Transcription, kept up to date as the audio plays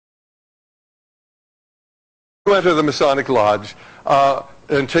You enter the Masonic Lodge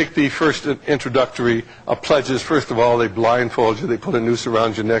and take the first introductory pledges. First of all, they blindfold you. They put a noose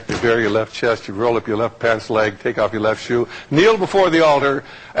around your neck. They bare your left chest. You roll up your left pants leg, take off your left shoe, kneel before the altar,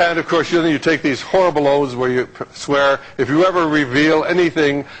 and, of course, then you take these horrible oaths where you swear if you ever reveal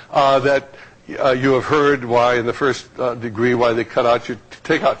anything that you have heard, why, in the first degree, why they tear out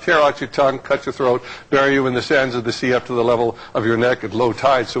your tongue, cut your throat, bury you in the sands of the sea up to the level of your neck at low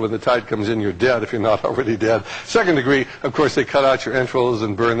tide, so when the tide comes in, you're dead if you're not already dead. Second degree, of course, they cut out your entrails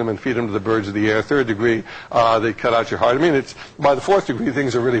and burn them and feed them to the birds of the air. Third degree, they cut out your heart. I mean, it's by the fourth degree,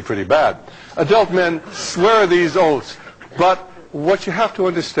 things are really pretty bad. Adult men swear these oaths, but what you have to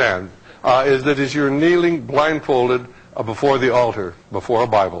understand is that as you're kneeling blindfolded before the altar, before a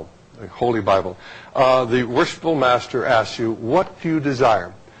Bible, the Holy Bible, the worshipful master asks you, what do you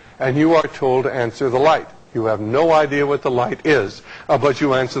desire? And you are told to answer the light. You have no idea what the light is, but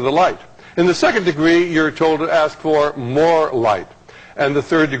you answer the light. In the second degree, you're told to ask for more light. And the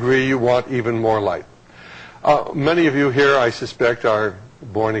third degree, you want even more light. Many of you here, I suspect, are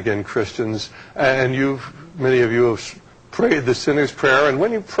born-again Christians, and many of you have prayed the sinner's prayer, and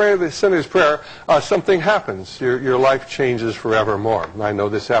when you pray the sinner's prayer, something happens. Your life changes forevermore. I know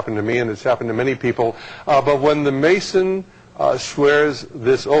this happened to me, and it's happened to many people, but when the Mason swears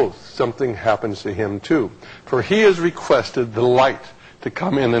this oath, something happens to him too. For he has requested the light to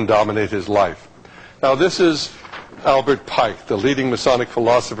come in and dominate his life. Now this is Albert Pike, the leading Masonic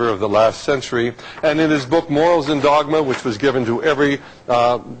philosopher of the last century, and in his book Morals and Dogma, which was given to every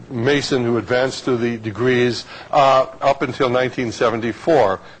Mason who advanced through the degrees up until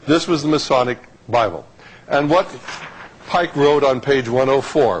 1974, this was the Masonic Bible. And what Pike wrote on page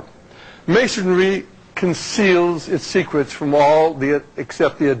 104, Masonry conceals its secrets from all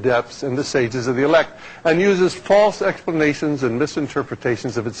except the adepts and the sages of the elect, and uses false explanations and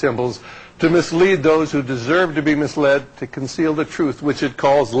misinterpretations of its symbols to mislead those who deserve to be misled, to conceal the truth which it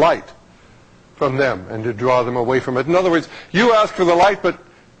calls light from them, and to draw them away from it. In other words, you ask for the light, but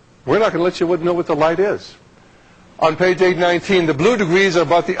we're not going to let you know what the light is. On page 819, the blue degrees are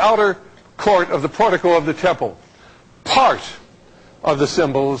about the outer court of the portico of the temple. Part of the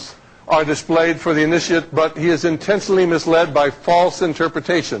symbols are displayed for the initiate, but he is intentionally misled by false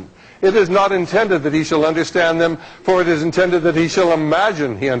interpretation. It is not intended that he shall understand them, for it is intended that he shall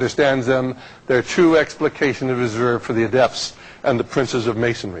imagine he understands them. Their true explication is reserved for the adepts and the princes of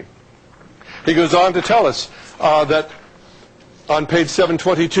Masonry. He goes on to tell us that on page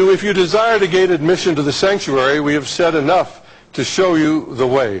 722, if you desire to gain admission to the sanctuary, we have said enough to show you the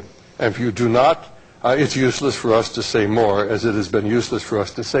way. And if you do not, it's useless for us to say more, as it has been useless for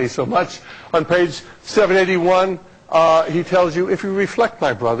us to say so much. On page 781, he tells you, if you reflect,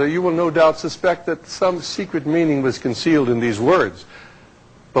 my brother, you will no doubt suspect that some secret meaning was concealed in these words.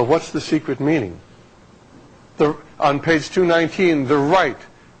 But what's the secret meaning? On page 219, the right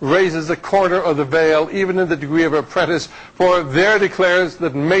raises a corner of the veil, even in the degree of apprentice, for there declares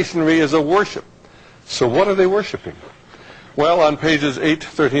that Masonry is a worship. So what are they worshiping? Well, on pages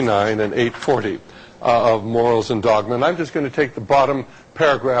 839 and 840, of Morals and Dogma, and I'm just going to take the bottom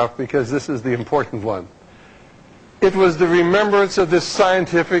paragraph because this is the important one. It was the remembrance of this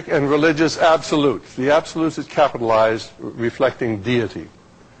scientific and religious absolute, the absolutes is capitalized, reflecting deity,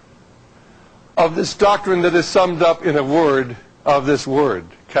 of this doctrine that is summed up in a word, of this word,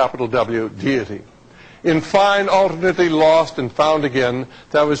 capital W, deity, in fine, alternately lost and found again,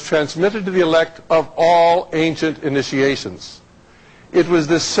 that was transmitted to the elect of all ancient initiations. It was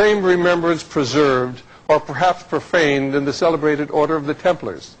this same remembrance preserved, or perhaps profaned, in the celebrated Order of the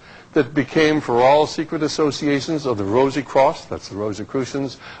Templars, that became for all secret associations of the Rosy Cross, that's the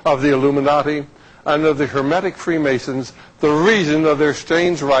Rosicrucians, of the Illuminati, and of the Hermetic Freemasons, the reason of their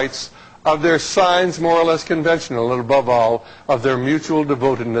strange rites, of their signs more or less conventional, and above all, of their mutual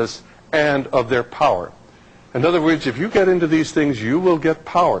devotedness and of their power. In other words, if you get into these things, you will get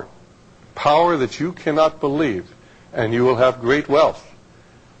power, power that you cannot believe. And you will have great wealth.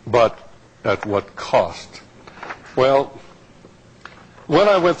 But at what cost? Well, when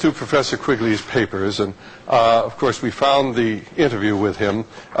I went through Professor Quigley's papers, and of course we found the interview with him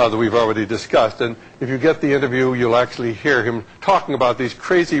that we've already discussed, and if you get the interview, you'll actually hear him talking about these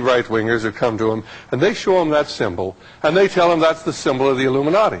crazy right-wingers who come to him, and they show him that symbol, and they tell him that's the symbol of the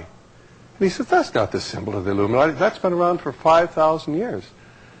Illuminati. And he says, that's not the symbol of the Illuminati. That's been around for 5,000 years.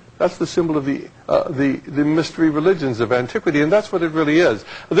 That's the symbol of the mystery religions of antiquity, and that's what it really is.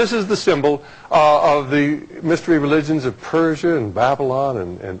 This is the symbol of the mystery religions of Persia and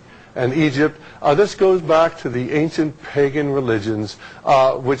Babylon and Egypt. This goes back to the ancient pagan religions,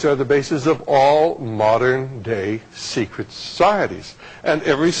 which are the basis of all modern-day secret societies. And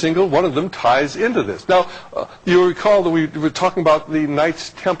every single one of them ties into this. Now, you recall that we were talking about the Knights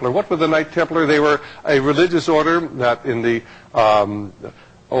Templar. What were the Knights Templar? They were a religious order that in the, about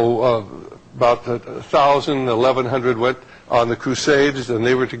 1,000, 1,100 went on the Crusades, and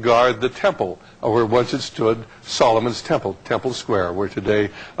they were to guard the temple, where once it stood Solomon's Temple, Temple Square, where today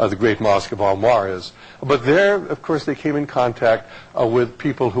the great Mosque of Al-Mar is. But there, of course, they came in contact with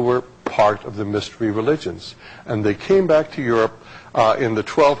people who were part of the mystery religions. And they came back to Europe in the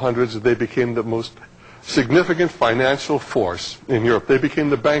 1200s. They became the most significant financial force in Europe. They became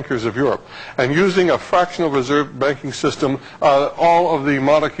the bankers of Europe. And using a fractional reserve banking system, all of the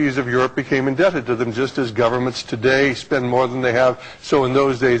monarchies of Europe became indebted to them, just as governments today spend more than they have. So in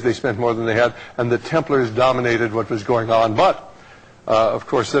those days, they spent more than they had, and the Templars dominated what was going on. But, of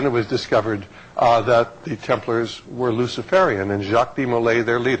course, then it was discovered that the Templars were Luciferian, and Jacques de Molay,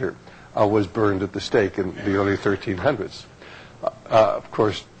 their leader, was burned at the stake in the early 1300s. Of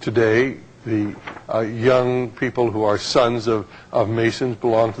course, today, the young people who are sons of Masons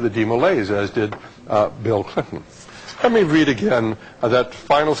belong to the de Molays, as did Bill Clinton. Let me read again that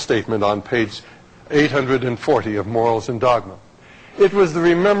final statement on page 840 of Morals and Dogma. It was the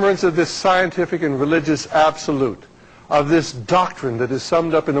remembrance of this scientific and religious absolute, of this doctrine that is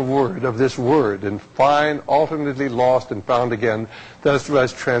summed up in a word, of this word, and find alternately lost and found again, that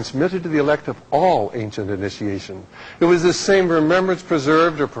was transmitted to the elect of all ancient initiation. It was this same remembrance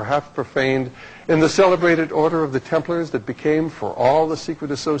preserved, or perhaps profaned, in the celebrated order of the Templars that became, for all the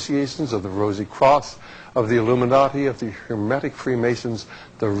secret associations of the Rosy Cross, of the Illuminati, of the Hermetic Freemasons,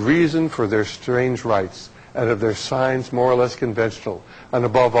 the reason for their strange rites, and of their signs more or less conventional, and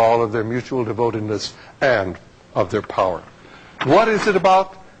above all of their mutual devotedness and of their power. What is it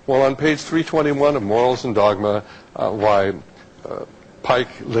about? Well, on page 321 of Morals and Dogma, Pike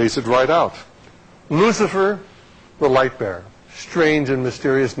lays it right out. Lucifer, the light bearer, strange and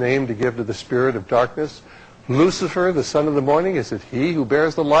mysterious name to give to the spirit of darkness. Lucifer, the son of the morning, is it he who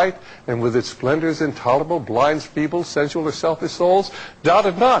bears the light, and with its splendors intolerable, blinds feeble, sensual, or selfish souls? Doubt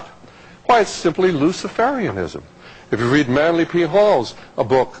it not. Why, it's simply Luciferianism. If you read Manly P. Hall's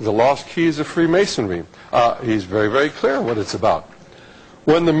book, The Lost Keys of Freemasonry, he's very, very clear what it's about.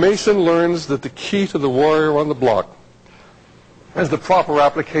 When the Mason learns that the key to the warrior on the block is the proper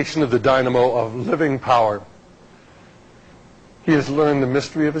application of the dynamo of living power, he has learned the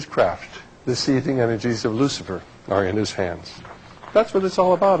mystery of his craft. The seething energies of Lucifer are in his hands. That's what it's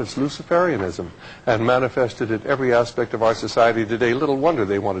all about. It's Luciferianism, and manifested in every aspect of our society today. Little wonder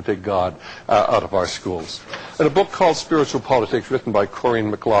they want to take God out of our schools. In a book called Spiritual Politics, written by Corrine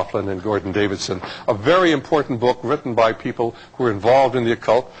McLaughlin and Gordon Davidson, a very important book written by people who are involved in the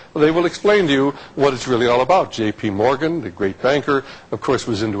occult, they will explain to you what it's really all about. J.P. Morgan, the great banker, of course,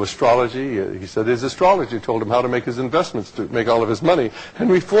 was into astrology. He said his astrology told him how to make his investments, to make all of his money.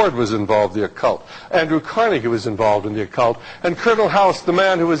 Henry Ford was involved in the occult. Andrew Carnegie was involved in the occult. And Colonel House, the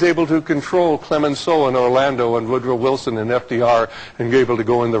man who was able to control Clemenceau in Orlando and Woodrow Wilson and FDR, and able to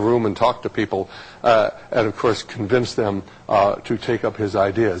go in the room and talk to people, and of course convince them to take up his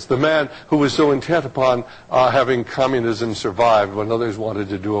ideas. The man who was so intent upon having communism survive when others wanted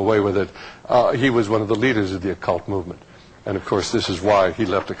to do away with it, he was one of the leaders of the occult movement. And of course this is why he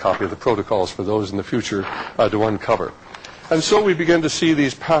left a copy of the protocols for those in the future to uncover. And so we begin to see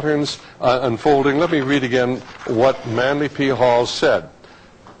these patterns unfolding. Let me read again what Manly P. Hall said,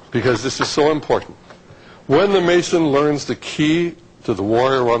 because this is so important. When the Mason learns the key to the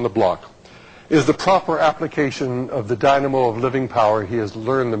warrior on the block is the proper application of the dynamo of living power, he has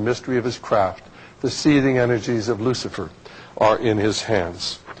learned the mystery of his craft. The seething energies of Lucifer are in his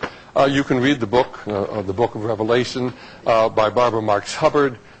hands. You can read the Book of Revelation by Barbara Marx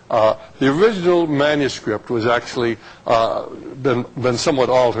Hubbard. The original manuscript was actually been somewhat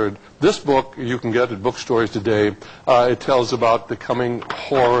altered. This book you can get at bookstores today. It tells about the coming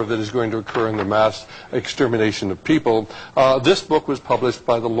horror that is going to occur in the mass extermination of people. This book was published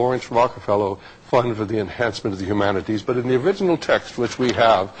by the Lawrence Rockefeller Fund for the Enhancement of the Humanities. But in the original text, which we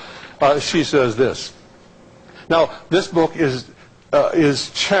have, she says this. Now, this book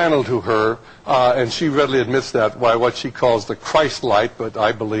is channeled to her, and she readily admits that, by what she calls the Christ light, but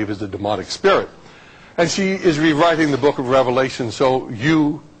I believe is the demonic spirit. And she is rewriting the book of Revelation so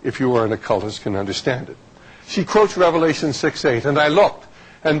you, if you are an occultist, can understand it. She quotes Revelation 6:8, and I looked,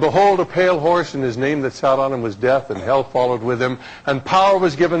 and behold, a pale horse, and his name that sat on him was Death, and hell followed with him, and power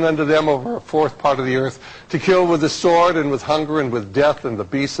was given unto them over a fourth part of the earth, to kill with the sword, and with hunger, and with death, and the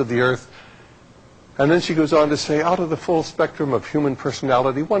beasts of the earth. And then she goes on to say, out of the full spectrum of human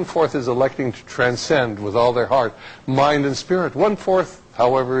personality, 1/4 is electing to transcend with all their heart, mind, and spirit. 1/4,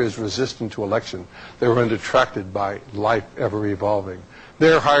 however, is resistant to election. They were unattracted by life ever evolving.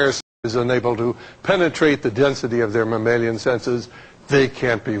 Their higher self is unable to penetrate the density of their mammalian senses. They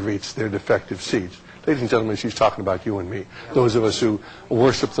can't be reached. They're defective seeds. Ladies and gentlemen, she's talking about you and me, those of us who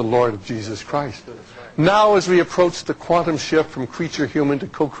worship the Lord Jesus Christ. Now, as we approach the quantum shift from creature human to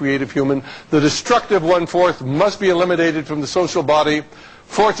co-creative human, the destructive 1/4 must be eliminated from the social body.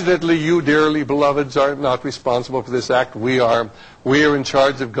 Fortunately, you, dearly beloveds, are not responsible for this act. We are. We are in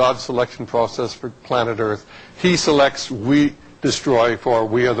charge of God's selection process for planet Earth. He selects, we destroy, for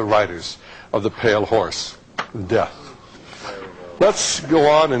we are the riders of the pale horse, death. Let's go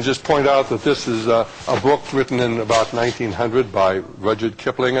on and just point out that this is a book written in about 1900 by Rudyard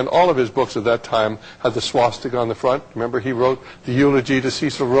Kipling, and all of his books at that time had the swastika on the front. Remember, he wrote the eulogy to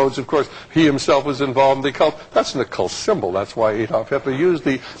Cecil Rhodes. Of course, he himself was involved in the occult. That's an occult symbol. That's why Adolf Hitler used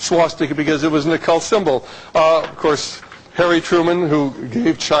the swastika, because it was an occult symbol. Of course, Harry Truman, who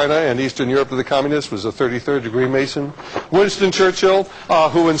gave China and Eastern Europe to the communists, was a 33rd degree Mason. Winston Churchill,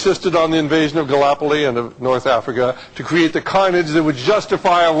 who insisted on the invasion of Gallipoli and of North Africa to create the carnage that would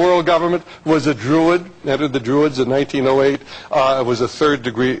justify a world government, was a Druid, entered the Druids in 1908, was a 3rd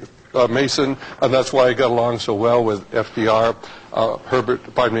degree Mason, and that's why he got along so well with FDR,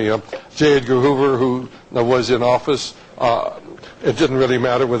 J. Edgar Hoover, who was in office. It didn't really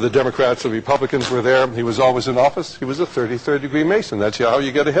matter whether the Democrats or Republicans were there. He was always in office. He was a 33rd degree Mason. That's how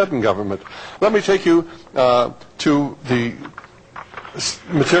you get ahead in government. Let me take you to the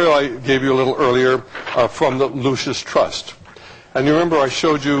material I gave you a little earlier from the Lucis Trust. And you remember I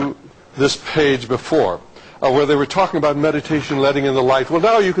showed you this page before where they were talking about meditation letting in the light. Well,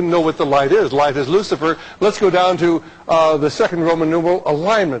 now you can know what the light is. Light is Lucifer. Let's go down to the second Roman numeral,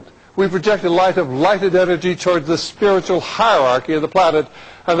 alignment. We project a light of lighted energy towards the spiritual hierarchy of the planet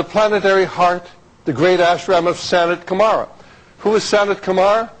and the planetary heart, the great ashram of Sanat Kumara. Who is Sanat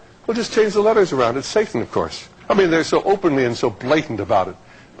Kumara? We'll just change the letters around. It's Satan, of course. I mean, they're so openly and so blatant about it,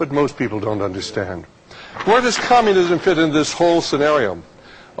 but most people don't understand. Where does communism fit in this whole scenario?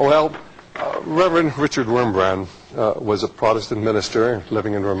 Well, Reverend Richard Wurmbrand was a Protestant minister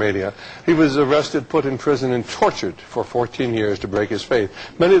living in Romania. He was arrested, put in prison, and tortured for 14 years to break his faith.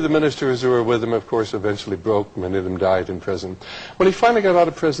 Many of the ministers who were with him, of course, eventually broke. Many of them died in prison. When he finally got out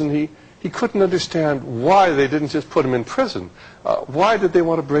of prison, he couldn't understand why they didn't just put him in prison. Why did they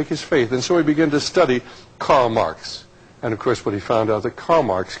want to break his faith? And so he began to study Karl Marx. And, of course, what he found out that Karl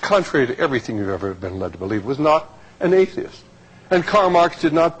Marx, contrary to everything you've ever been led to believe, was not an atheist. And Karl Marx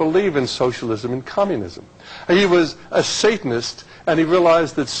did not believe in socialism and communism. He was a Satanist, and he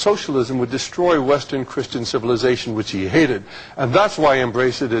realized that socialism would destroy Western Christian civilization, which he hated. And that's why he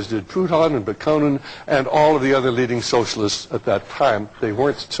embraced it, as did Proudhon and Bakunin and all of the other leading socialists at that time. They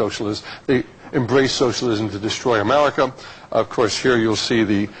weren't socialists. They embraced socialism to destroy America. Of course, here you'll see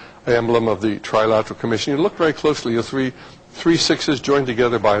the emblem of the Trilateral Commission. You look very closely, you'll three sixes joined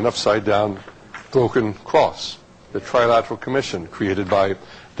together by an upside-down broken cross. The Trilateral Commission, created by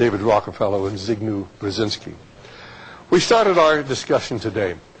David Rockefeller and Zygmunt Brzezinski. We started our discussion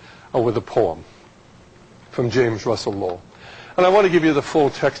today with a poem from James Russell Lowell. And I want to give you the full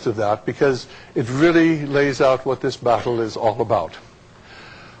text of that because it really lays out what this battle is all about.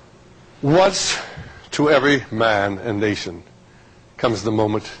 Once to every man and nation comes the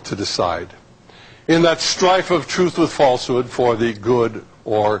moment to decide. In that strife of truth with falsehood for the good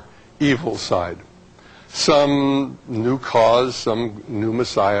or evil side. Some new cause, some new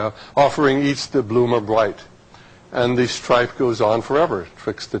Messiah, offering each the bloomer bright. And the strife goes on forever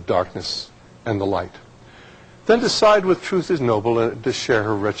twixt the darkness and the light. Then decide what truth is noble and to share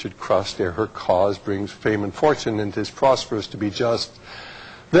her wretched crust ere her cause brings fame and fortune and is prosperous to be just.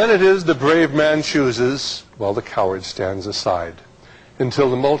 Then it is the brave man chooses while the coward stands aside until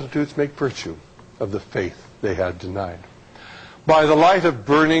the multitudes make virtue of the faith they had denied. By the light of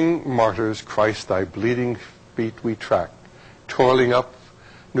burning martyrs, Christ, thy bleeding feet we track, toiling up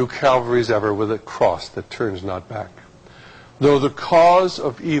new Calvaries ever with a cross that turns not back. Though the cause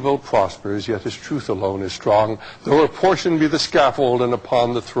of evil prospers, yet his truth alone is strong, though her portion be the scaffold and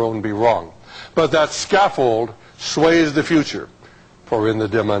upon the throne be wrong. But that scaffold sways the future, for in the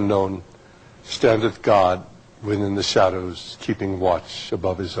dim unknown standeth God within the shadows, keeping watch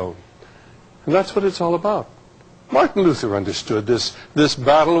above his own. And that's what it's all about. Martin Luther understood this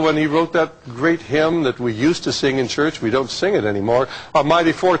battle when he wrote that great hymn that we used to sing in church. We don't sing it anymore. A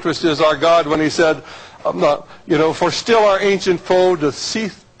mighty fortress is our God, when he said, for still our ancient foe doth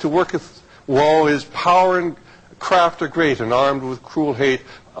cease to worketh woe. His power and craft are great, and armed with cruel hate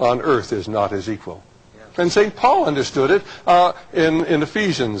on earth is not his equal. And St. Paul understood it in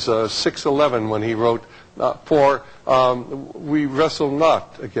Ephesians 6:11 when he wrote, For we wrestle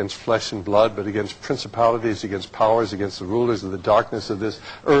not against flesh and blood, but against principalities, against powers, against the rulers of the darkness of this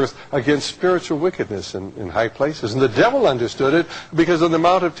earth, against spiritual wickedness in high places. And the devil understood it because on the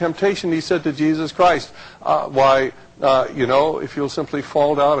Mount of Temptation he said to Jesus Christ, if you'll simply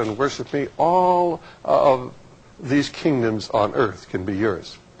fall down and worship me, all of these kingdoms on earth can be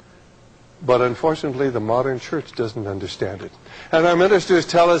yours. But unfortunately, the modern church doesn't understand it. And our ministers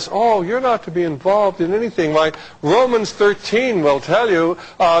tell us, oh, you're not to be involved in anything. Why, Romans 13 will tell you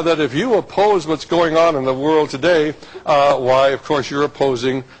that if you oppose what's going on in the world today, of course, you're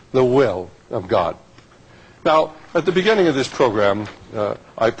opposing the will of God. Now, at the beginning of this program,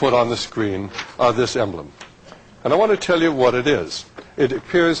 I put on the screen this emblem. And I want to tell you what it is. It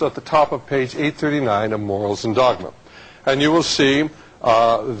appears at the top of page 839 of Morals and Dogma. And you will see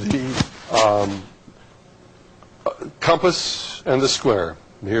the compass and the square.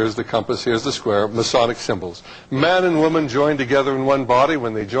 Here's the compass, here's the square, Masonic symbols. Man and woman join together in one body.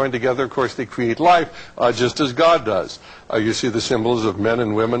 When they join together, of course, they create life, just as God does. You see the symbols of men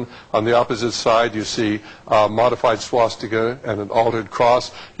and women. On the opposite side, you see modified swastika and an altered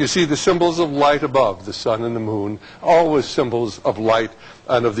cross. You see the symbols of light above, the sun and the moon, always symbols of light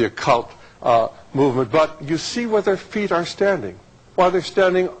and of the occult movement. But you see where their feet are standing. While they're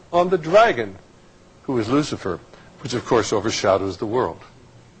standing on the dragon, who is Lucifer, which of course overshadows the world.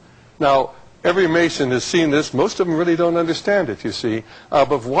 Now, every Mason has seen this. Most of them really don't understand it, you see.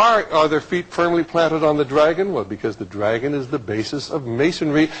 But why are their feet firmly planted on the dragon? Well, because the dragon is the basis of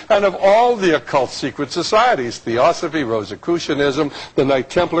Masonry and of all the occult secret societies. Theosophy, Rosicrucianism, the Knight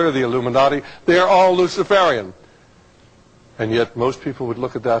Templar, the Illuminati, they are all Luciferian. And yet most people would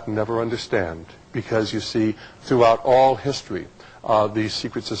look at that and never understand. Because, you see, throughout all history, these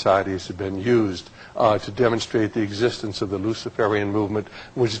secret societies have been used to demonstrate the existence of the Luciferian movement,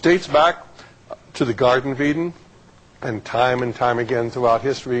 which dates back to the Garden of Eden, and time again throughout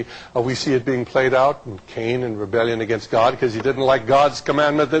history, we see it being played out in Cain and rebellion against God because he didn't like God's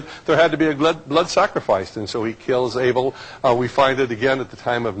commandment that there had to be a blood sacrificed, and so he kills Abel. We find it again at the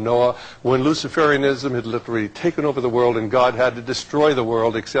time of Noah when Luciferianism had literally taken over the world and God had to destroy the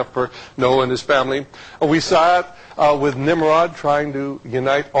world except for Noah and his family. We saw it with Nimrod trying to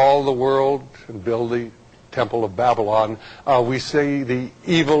unite all the world and build the Temple of Babylon. We see the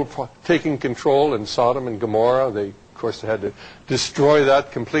evil taking control in Sodom and Gomorrah. They, of course, had to destroy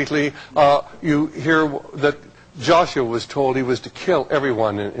that completely. You hear that Joshua was told he was to kill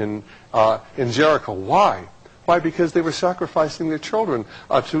everyone in Jericho. Why? Why? Because they were sacrificing their children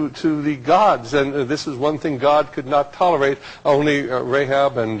to the gods. And this is one thing God could not tolerate. Only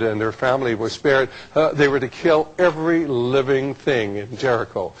Rahab and their family were spared. They were to kill every living thing in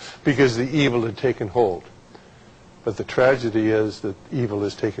Jericho because the evil had taken hold. But the tragedy is that evil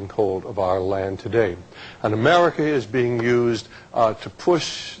has taken hold of our land today. And America is being used to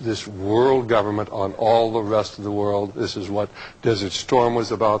push this world government on all the rest of the world. This is what Desert Storm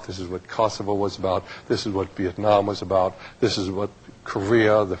was about. This is what Kosovo was about. This is what Vietnam was about. This is what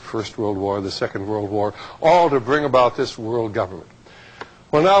Korea, the First World War, the Second World War, all to bring about this world government.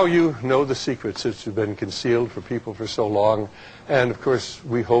 Well, now you know the secrets that have been concealed for people for so long. And, of course,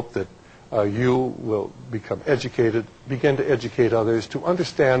 we hope that you will become educated, begin to educate others to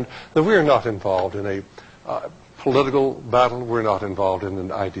understand that we are not involved in a political battle. We're not involved in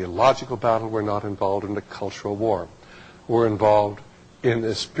an ideological battle. We're not involved in a cultural war. We're involved in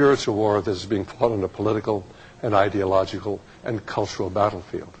a spiritual war that is being fought on a political and ideological and cultural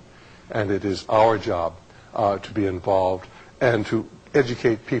battlefield. And it is our job to be involved and to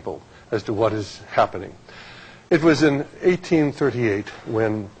educate people as to what is happening. It was in 1838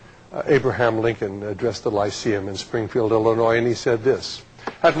 when Abraham Lincoln addressed the Lyceum in Springfield, Illinois, and he said this: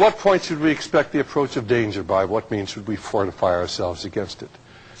 "At what point should we expect the approach of danger? By what means should we fortify ourselves against it?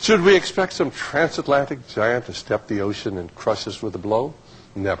 Should we expect some transatlantic giant to step the ocean and crush us with a blow?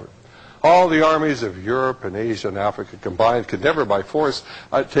 Never. All the armies of Europe and Asia and Africa combined could never by force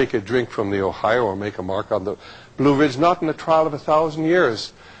take a drink from the Ohio or make a mark on the Blue Ridge, not in a trial of 1,000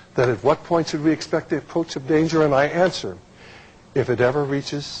 years. Then at what point should we expect the approach of danger? And I answer, if it ever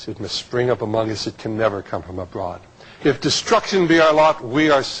reaches, it must spring up among us. It can never come from abroad. If destruction be our lot, we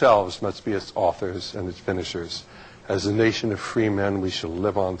ourselves must be its authors and its finishers. As a nation of free men, we shall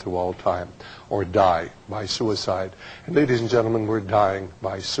live on through all time, or die by suicide." And ladies and gentlemen, we're dying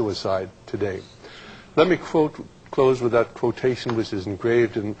by suicide today. Let me close with that quotation which is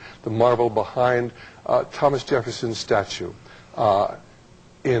engraved in the marble behind Thomas Jefferson's statue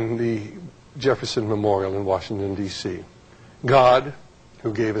in the Jefferson Memorial in Washington, D.C. "God,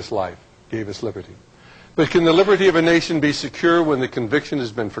 who gave us life, gave us liberty. But can the liberty of a nation be secure when the conviction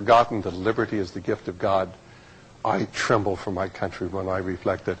has been forgotten that liberty is the gift of God? I tremble for my country when I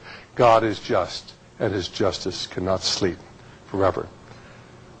reflect that God is just, and his justice cannot sleep forever.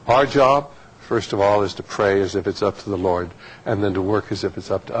 Our job, first of all, is to pray as if it's up to the Lord, and then to work as if it's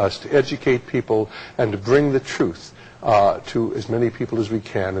up to us, to educate people and to bring the truth to as many people as we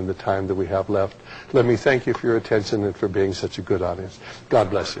can in the time that we have left. Let me thank you for your attention and for being such a good audience.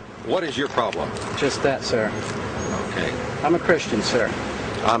 God bless you. What is your problem? Just that, sir. Okay. I'm a Christian, sir.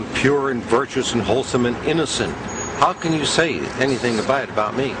 I'm pure and virtuous and wholesome and innocent. How can you say anything bad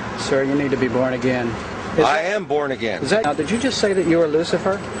about me? Sir, you need to be born again. I am born again. Now, did you just say that you were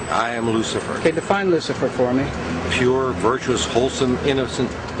Lucifer? I am Lucifer. Okay, define Lucifer for me. Pure, virtuous, wholesome,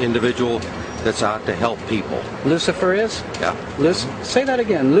 innocent individual that's out to help people. Lucifer is? Yeah. Say that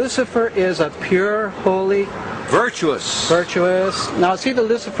again. Lucifer is a pure, holy... Virtuous. Virtuous. Now, is he the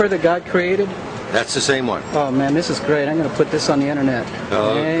Lucifer that God created? That's the same one. Oh, man, this is great. I'm going to put this on the internet.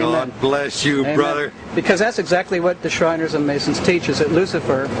 Oh, Amen. God bless you, Amen. brother. Because that's exactly what the Shriners and Masons teach, is that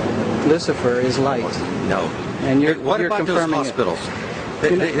Lucifer is light. No. And you're about confirming those hospitals?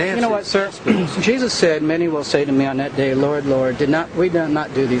 You know what, sir? Jesus said, many will say to me on that day, Lord, Lord, we did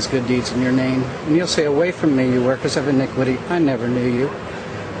not do these good deeds in your name? And you'll say, away from me, you workers of iniquity. I never knew you.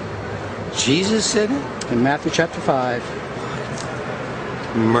 Jesus said it? In Matthew chapter 5.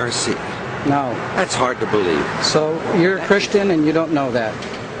 Mercy. No. That's hard to believe. So you're a Christian and you don't know that.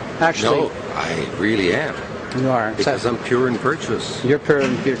 Actually, No, I really am. you are. Because I'm pure and virtuous. You're pure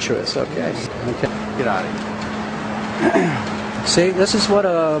and virtuous. Okay. Get out of here. See, this is what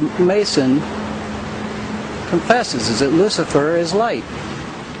a Mason confesses, is that Lucifer is light.